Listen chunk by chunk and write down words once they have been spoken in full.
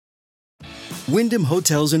Wyndham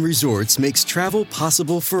Hotels and Resorts makes travel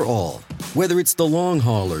possible for all. Whether it's the long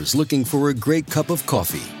haulers looking for a great cup of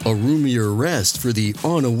coffee, a roomier rest for the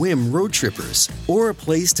on-a-whim road trippers, or a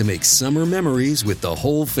place to make summer memories with the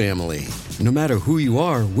whole family. No matter who you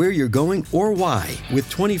are, where you're going, or why, with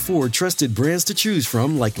 24 trusted brands to choose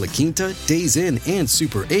from like La Quinta, Days Inn, and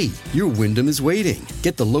Super 8, your Wyndham is waiting.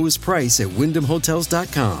 Get the lowest price at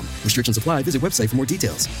WyndhamHotels.com. Restrictions apply. Visit website for more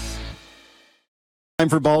details. Time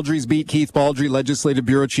for Baldrey's Beat. Keith Baldrey, Legislative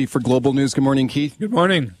Bureau Chief for Global News. Good morning, Keith. Good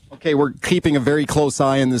morning. Okay, we're keeping a very close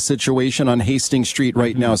eye on the situation on Hastings Street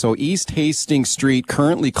right now. So East Hastings Street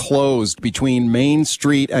currently closed between Main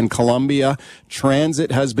Street and Columbia.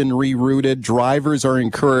 Transit has been rerouted. Drivers are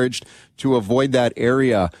encouraged to avoid that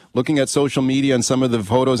area. Looking at social media and some of the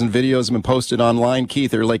photos and videos have been posted online,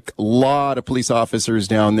 Keith, there are like a lot of police officers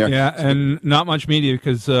down there. Yeah, and not much media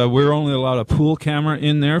because we're only allowed a pool camera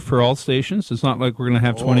in there for all stations. It's not like we're going to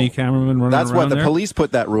have 20 cameramen running around That's what the there. police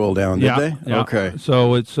put that rule down, did they? Yeah. Okay.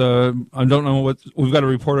 So it's, I don't know what, we've got a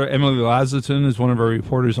reporter, Emily Lazatin is one of our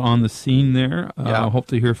reporters on the scene there. I hope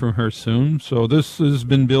to hear from her soon. So this has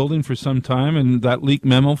been building for some time, and that leaked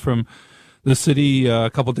memo from the city a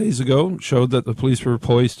couple days ago showed that the police were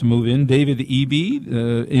poised to move in. David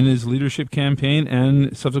Eby, in his leadership campaign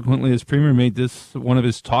and subsequently as premier, made this one of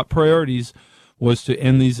his top priorities was to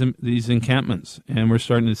end these encampments, and we're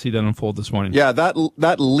starting to see that unfold this morning. Yeah,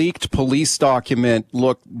 that leaked police document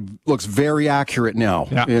looks very accurate now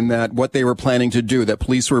in that what they were planning to do, that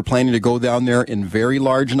police were planning to go down there in very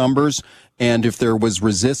large numbers, and if there was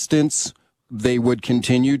resistance, they would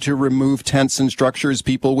continue to remove tents and structures.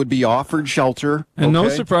 People would be offered shelter. And no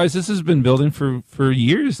surprise, this has been building for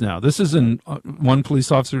years now. This isn't, one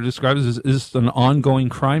police officer describes it as an ongoing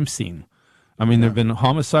crime scene. I mean, there have been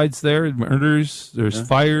homicides there, murders, there's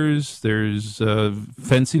fires, there's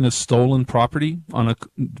fencing of stolen property on a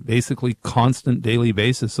basically constant daily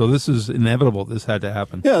basis. So this is inevitable. This had to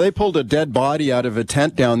happen. Yeah, they pulled a dead body out of a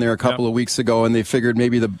tent down there a couple of weeks ago, and they figured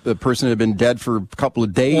maybe the person had been dead for a couple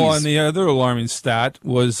of days. Well, and the other alarming stat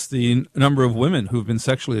was the number of women who've been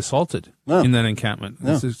sexually assaulted in that encampment.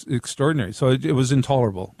 This is extraordinary. So it was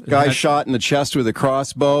intolerable. Guy shot in the chest with a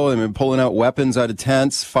crossbow and been pulling out weapons out of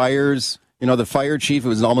tents, fires. You know, the fire chief, it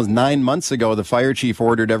was almost 9 months ago, the fire chief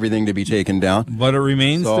ordered everything to be taken down. But it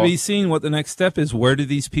remains to be seen what the next step is. Where do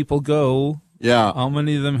these people go? Yeah. How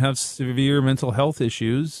many of them have severe mental health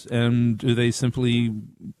issues? And do they simply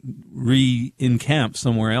re-encamp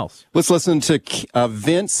somewhere else? Let's listen to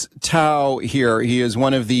Vince Tao here. He is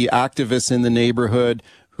one of the activists in the neighborhood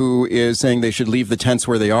who is saying they should leave the tents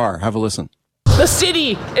where they are. Have a listen. The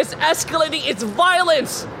city is escalating its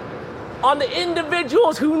violence on the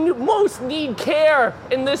individuals who most need care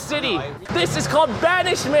in this city. This is called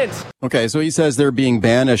banishment. Okay, so he says they're being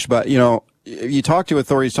banished, but, you know, you talk to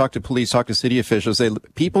authorities, talk to police, talk to city officials, say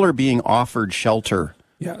people are being offered shelter.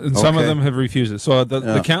 Yeah, and some of them have refused it. So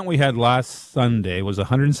the count we had last Sunday was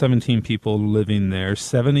 117 people living there.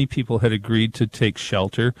 70 people had agreed to take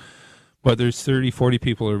shelter, but there's 30, 40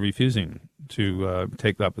 people who are refusing to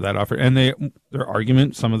take up that offer. And their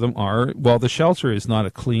argument, some of them are, well, the shelter is not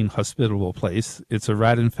a clean, hospitable place. It's a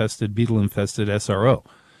rat-infested, beetle-infested SRO.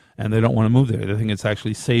 And they don't want to move there. They think it's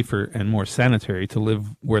actually safer and more sanitary to live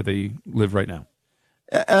where they live right now.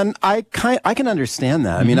 And I can understand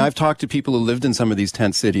that. I mean, I've talked to people who lived in some of these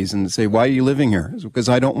tent cities and say, why are you living here? It's because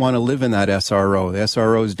I don't want to live in that SRO. The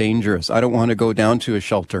SRO is dangerous. I don't want to go down to a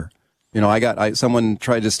shelter. You know, someone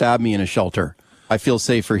tried to stab me in a shelter. I feel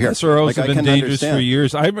safer here. SROs have been dangerous for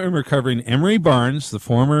years. I remember covering Emery Barnes, the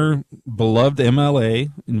former beloved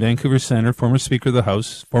MLA in Vancouver Centre, former Speaker of the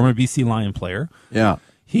House, former BC Lion player. Yeah.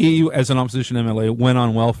 He, as an opposition MLA, went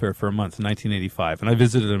on welfare for a month in 1985, and I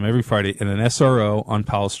visited him every Friday in an SRO on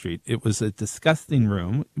Powell Street. It was a disgusting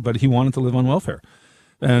room, but he wanted to live on welfare.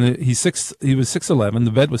 And he was 6'11",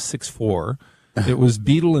 the bed was 6'4". It was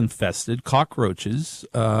beetle infested, cockroaches.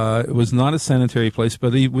 It was not a sanitary place,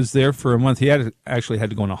 but he was there for a month. He actually had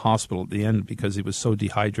to go in a hospital at the end because he was so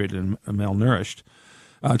dehydrated and malnourished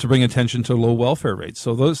to bring attention to low welfare rates.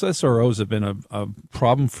 So those SROs have been a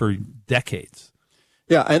problem for decades.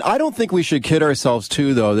 Yeah, and I don't think we should kid ourselves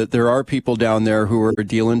too, though, that there are people down there who are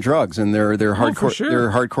dealing drugs and they're hardcore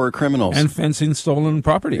they're hardcore criminals and fencing stolen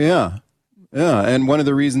property. Yeah. Yeah, and one of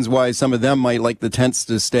the reasons why some of them might like the tents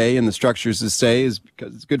to stay and the structures to stay is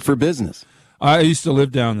because it's good for business. I used to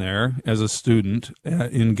live down there as a student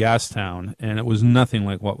in Gastown, and it was nothing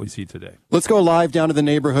like what we see today. Let's go live down to the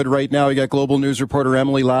neighborhood right now. We got Global News reporter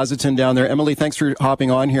Emily Lazatin down there. Emily, thanks for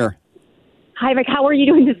hopping on here. Hi, Rick. How are you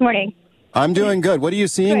doing this morning? I'm doing good. What are you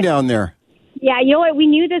seeing down there? Yeah, you know what? We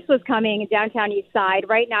knew this was coming. Downtown Eastside,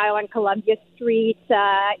 right now on Columbia Street,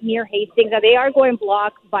 near Hastings. Now, they are going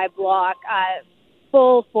block by block,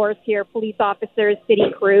 full force here. Police officers, city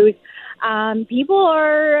crews. People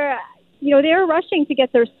are, they're rushing to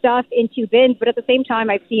get their stuff into bins, but at the same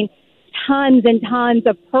time, I've seen tons and tons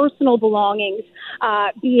of personal belongings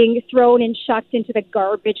being thrown and chucked into the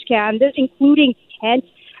garbage can, this including tent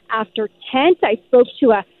after tent. I spoke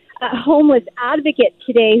to a homeless advocate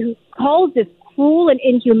today who calls this cruel and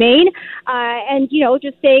inhumane, and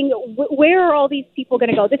just saying, where are all these people going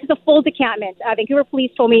to go? This is a full decampment. Vancouver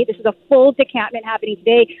Police told me this is a full decampment happening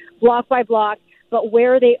today, block by block, but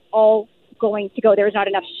where are they all going to go? There's not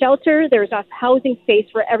enough shelter. There's not housing space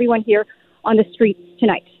for everyone here on the streets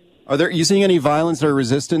tonight. Are you seeing any violence or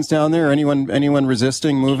resistance down there? Anyone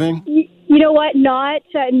resisting moving? You know what? Not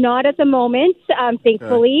at the moment.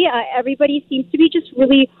 Thankfully, everybody seems to be just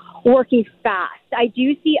really working fast. I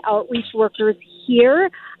do see outreach workers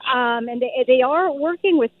here, and they are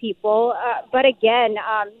working with people. But again,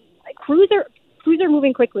 crews are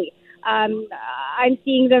moving quickly. I'm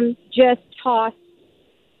seeing them just toss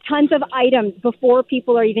tons of items before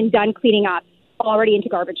people are even done cleaning up, already into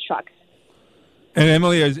garbage trucks. And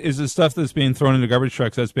Emily, is the stuff that's being thrown into garbage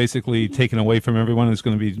trucks that's basically taken away from everyone and is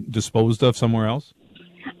going to be disposed of somewhere else?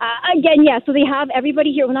 Again, yeah. So they have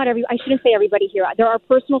everybody here. Well, not every. I shouldn't say everybody here. There are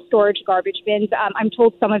personal storage garbage bins. I'm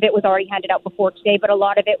told some of it was already handed out before today, but a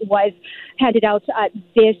lot of it was handed out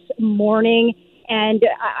this morning. And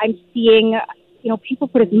I'm seeing, people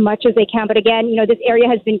put as much as they can. But again, this area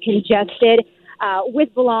has been congested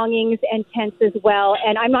with belongings and tents as well.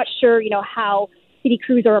 And I'm not sure, how city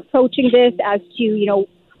crews are approaching this as to,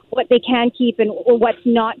 what they can keep and what's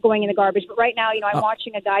not going in the garbage. But right now, I'm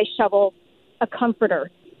watching a guy shovel a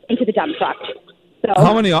comforter into the dump truck. So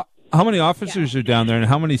how many officers are down there, and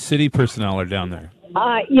how many city personnel are down there?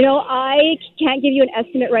 I can't give you an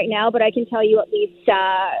estimate right now, but I can tell you at least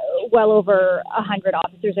well over 100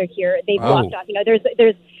 officers are here. They've blocked off.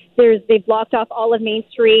 They've blocked off all of Main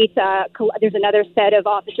Street. There's another set of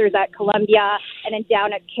officers at Columbia, and then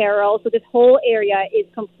down at Carroll. So this whole area is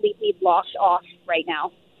completely blocked off right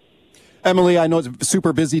now. Emily, I know it's a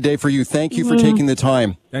super busy day for you. Thank you for taking the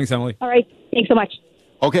time. Thanks, Emily. All right. Thanks so much.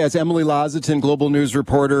 Okay, it's Emily Lazatin, Global News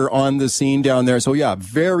reporter on the scene down there. So, yeah,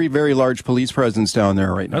 very, very large police presence down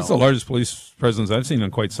there right now. That's the largest police presence I've seen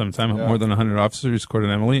in quite some time. Yeah. More than 100 officers, according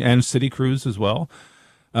to Emily, and city crews as well.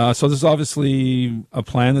 So this is obviously a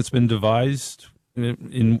plan that's been devised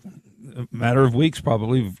in a matter of weeks,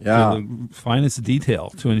 probably, to the finest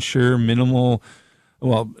detail to ensure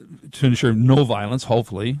to ensure no violence,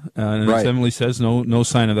 hopefully. And as Emily says, no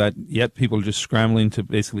sign of that yet. People are just scrambling to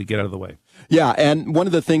basically get out of the way. Yeah, and one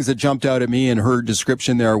of the things that jumped out at me in her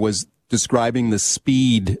description there was describing the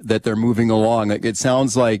speed that they're moving along. It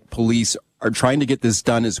sounds like police are trying to get this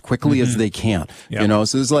done as quickly as they can. Yep. So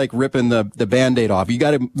this is like ripping the Band-Aid off. You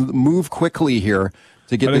got to move quickly here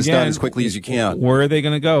to get this done as quickly as you can. Where are they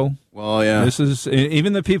going to go? Well, yeah. This is,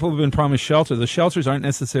 even the people who have been promised shelter, the shelters aren't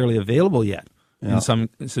necessarily available yet in some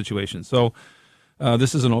situations. So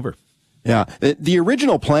this isn't over. Yeah. The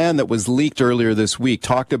original plan that was leaked earlier this week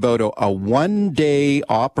talked about a one-day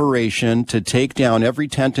operation to take down every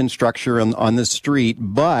tent and structure on the street,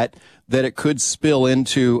 but that it could spill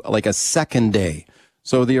into like a second day.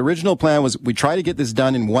 So the original plan was we try to get this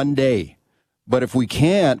done in one day. But if we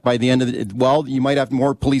can't by the end of you might have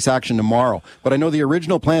more police action tomorrow. But I know the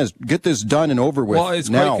original plan is get this done and over with. Well, it's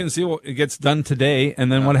quite conceivable. It gets done today,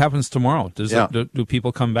 and then what happens tomorrow? Do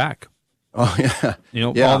people come back? Oh,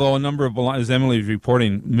 yeah. Although a number of, as Emily is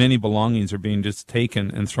reporting, many belongings are being just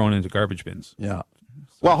taken and thrown into garbage bins. Yeah.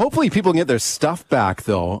 Well, hopefully people can get their stuff back,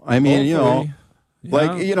 though. I mean, hopefully.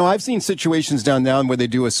 I've seen situations down where they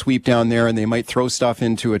do a sweep down there and they might throw stuff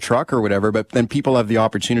into a truck or whatever, but then people have the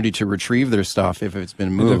opportunity to retrieve their stuff if it's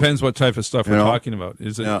been moved. It depends what type of stuff we're talking about.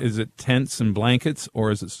 Is it tents and blankets,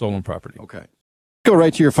 or is it stolen property? Okay. Go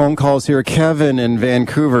right to your phone calls here. Kevin in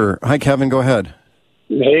Vancouver. Hi, Kevin. Go ahead.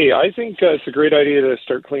 Hey, I think it's a great idea to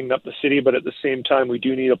start cleaning up the city, but at the same time, we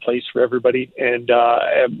do need a place for everybody. And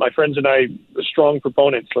my friends and I are strong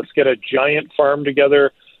proponents. Let's get a giant farm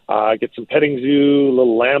together, get some petting zoo,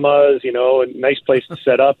 little llamas, a nice place to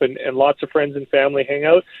set up, and lots of friends and family hang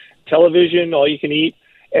out. Television, all you can eat,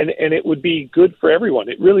 and it would be good for everyone.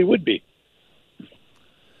 It really would be.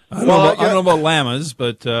 I don't know about llamas,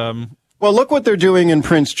 but... Well, look what they're doing in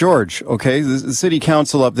Prince George, okay? The city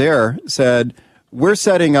council up there said... We're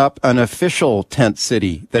setting up an official tent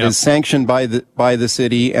city that is sanctioned by the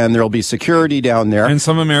city, and there'll be security down there. And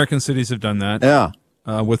some American cities have done that. Yeah.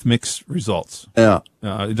 With mixed results. Yeah.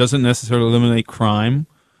 It doesn't necessarily eliminate crime,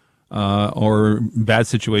 or bad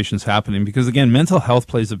situations happening. Because again, mental health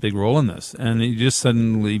plays a big role in this, and you just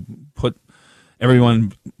suddenly put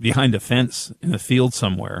everyone behind a fence in a field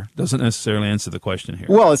somewhere doesn't necessarily answer the question here.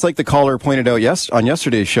 Well, it's like the caller pointed out on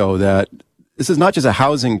yesterday's show that this is not a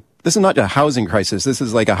housing crisis. This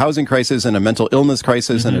is like a housing crisis and a mental illness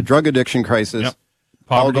crisis and a drug addiction crisis. Yep.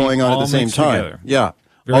 All Poverty, going on at the same time. Together. Yeah.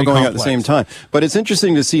 Very all going complex. at the same time. But it's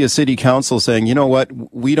interesting to see a city council saying, you know what,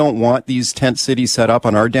 we don't want these tent cities set up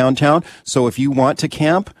on our downtown. So if you want to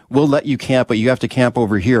camp, we'll let you camp, but you have to camp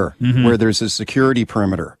over here where there's a security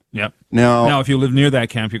perimeter. Yep. Now, if you live near that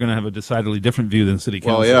camp, you're going to have a decidedly different view than city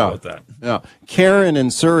council about that. Yeah. Karen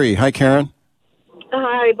in Surrey. Hi, Karen.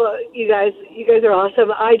 Hi, but you guys are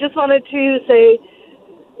awesome. I just wanted to say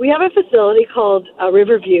we have a facility called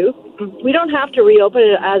Riverview. We don't have to reopen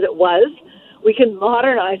it as it was. We can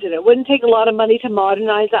modernize it. It wouldn't take a lot of money to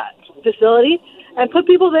modernize that facility and put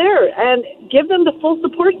people there and give them the full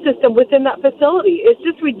support system within that facility. It's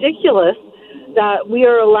just ridiculous that we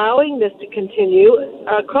are allowing this to continue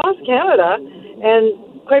across Canada.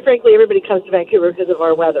 And quite frankly, everybody comes to Vancouver because of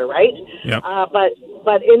our weather, right? Yep.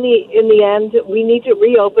 But in the end, we need to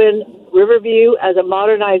reopen Riverview as a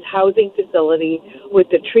modernized housing facility with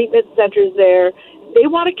the treatment centers there. They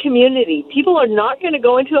want a community. People are not going to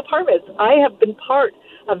go into apartments. I have been part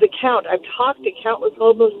of the count. I've talked to countless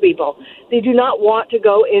homeless people. They do not want to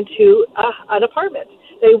go into an apartment.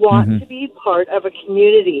 They want to be part of a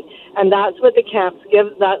community. And that's what the camps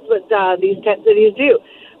give. That's what these tent cities do.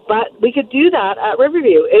 But we could do that at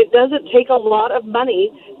Riverview. It doesn't take a lot of money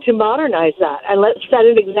to modernize that. And let's set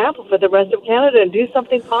an example for the rest of Canada and do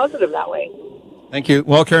something positive that way. Thank you.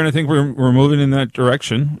 Well, Karen, I think we're moving in that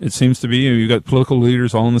direction. It seems to be. You've got political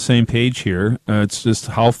leaders all on the same page here. It's just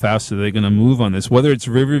how fast are they going to move on this? Whether it's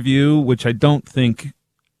Riverview, which I don't think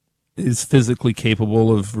is physically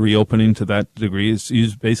capable of reopening to that degree. It's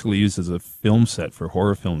basically used as a film set for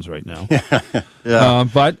horror films right now.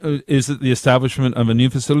 But is it the establishment of a new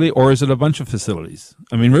facility, or is it a bunch of facilities?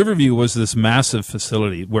 I mean, Riverview was this massive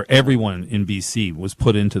facility where everyone in BC was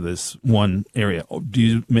put into this one area. Do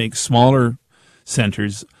you make smaller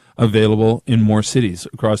centers available in more cities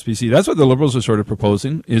across BC? That's what the Liberals are sort of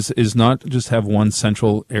proposing, is not just have one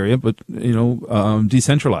central area, but,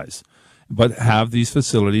 decentralize, but have these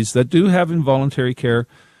facilities that do have involuntary care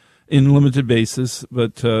in limited basis,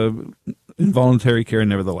 but involuntary care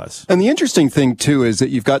nevertheless. And the interesting thing, too, is that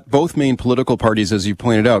you've got both main political parties, as you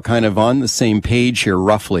pointed out, kind of on the same page here,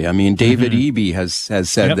 roughly. I mean, David Eby has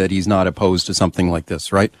said that he's not opposed to something like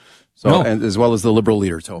this, right? So, and as well as the Liberal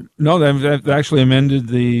leaders. So. No, they've actually amended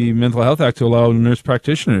the Mental Health Act to allow nurse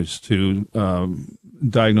practitioners to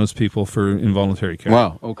diagnose people for involuntary care.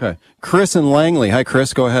 Wow, okay. Chris in Langley. Hi,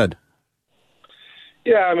 Chris, go ahead.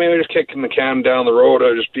 Yeah, I mean, we're just kicking the can down the road.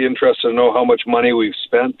 I'd just be interested to know how much money we've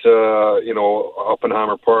spent,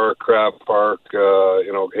 Oppenheimer Park, Crab Park,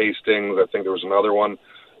 Hastings. I think there was another one,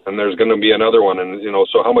 and there's going to be another one. And,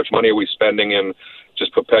 so how much money are we spending in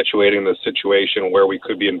just perpetuating the situation where we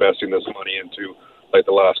could be investing this money into, like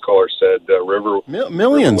the last caller said,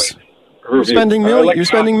 millions. You're spending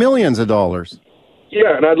millions of dollars.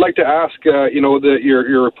 Yeah, and I'd like to ask,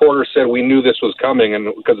 your reporter said we knew this was coming,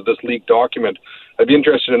 and because of this leaked document, I'd be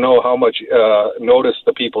interested to know how much notice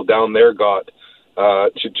the people down there got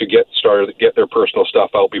to get started, get their personal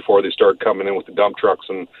stuff out before they start coming in with the dump trucks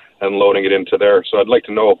and loading it into there. So I'd like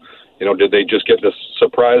to know, did they just get this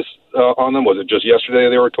surprise on them? Was it just yesterday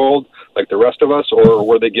they were told, like the rest of us, or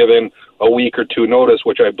were they given a week or two notice,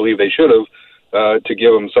 which I believe they should have, to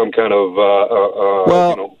give them some kind of,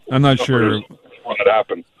 I'm not sure when it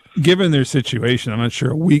happened. Given their situation, I'm not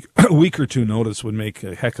sure a week or two notice would make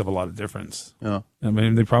a heck of a lot of difference. Yeah. I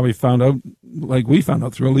mean, they probably found out, like we found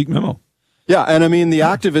out, through a leaked memo. Yeah, and I mean, the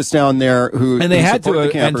activists down there and they had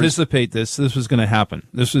to anticipate this. This was going to happen.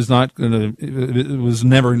 This was not going to. It was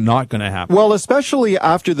never not going to happen. Well, especially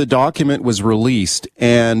after the document was released,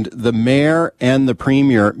 and the mayor and the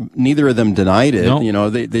premier, neither of them denied it. No.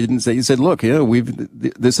 They didn't say. He said, "Look,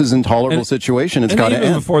 this is an intolerable situation. It's got to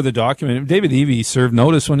end." Before the document, David Eby served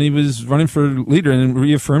notice when he was running for leader and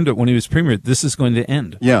reaffirmed it when he was premier. This is going to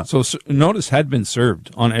end. Yeah. So notice had been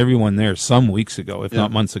served on everyone there some weeks ago, if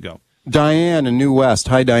not months ago. Diane in New West.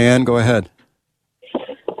 Hi, Diane. Go ahead.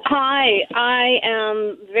 Hi. I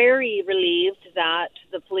am very relieved that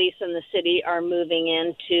the police and the city are moving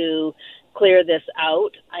in to clear this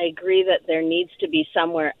out. I agree that there needs to be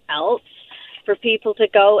somewhere else for people to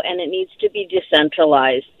go, and it needs to be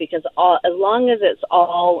decentralized, because as long as it's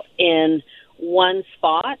all in one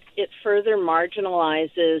spot, it further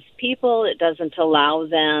marginalizes people. It doesn't allow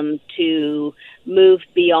them to move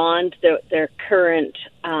beyond their current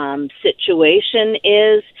situation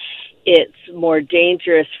is. it's more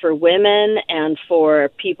dangerous for women and for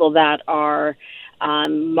people that are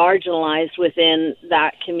marginalized within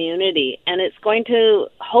that community. And it's going to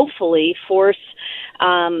hopefully force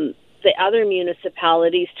the other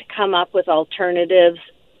municipalities to come up with alternatives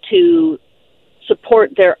to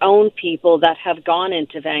support their own people that have gone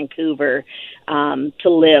into Vancouver to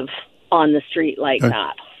live on the street like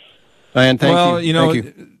that. Diane, thank you. Thank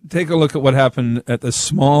you. Take a look at what happened at the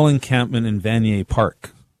small encampment in Vanier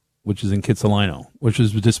Park, which is in Kitsilano, which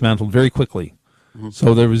was dismantled very quickly. Mm-hmm.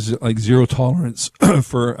 So there was like zero tolerance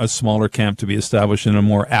for a smaller camp to be established in a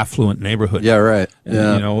more affluent neighborhood. Yeah, right.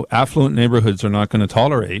 And, Yeah. Affluent neighborhoods are not going to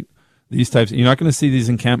tolerate these types. You're not going to see these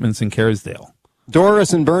encampments in Kerrisdale.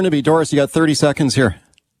 Doris in Burnaby. Doris, you got 30 seconds here.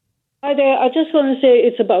 Hi there. I just want to say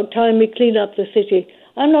it's about time we clean up the city.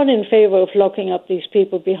 I'm not in favor of locking up these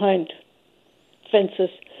people behind fences,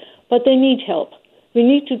 but they need help. We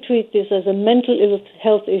need to treat this as a mental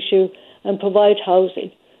health issue and provide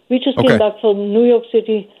housing. We just came back from New York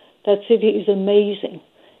City. That city is amazing.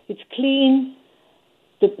 It's clean.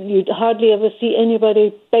 You'd hardly ever see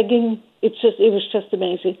anybody begging. It was just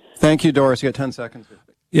amazing. Thank you, Doris. You got 10 seconds.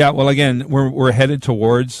 Yeah, well, again, we're headed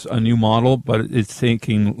towards a new model, but it's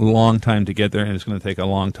taking a long time to get there, and it's going to take a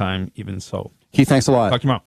long time even so. Keith, thanks a lot. Talk tomorrow.